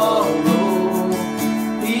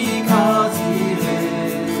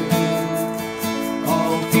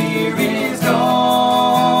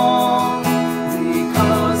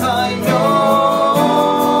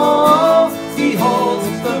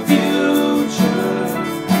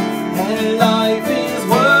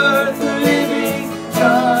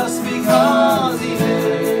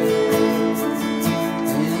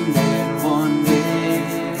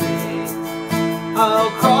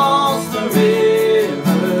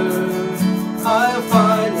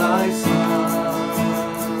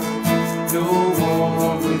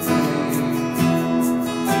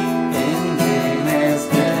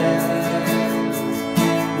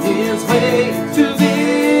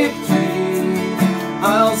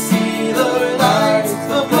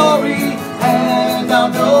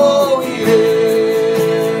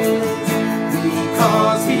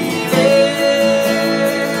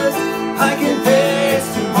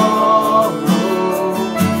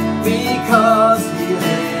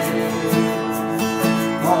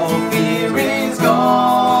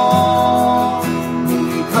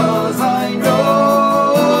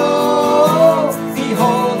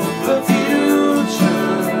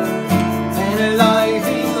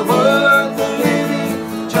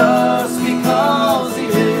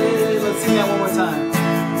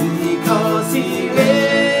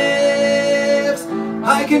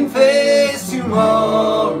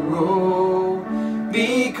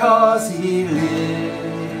we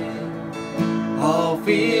live. All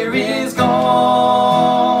fear is gone.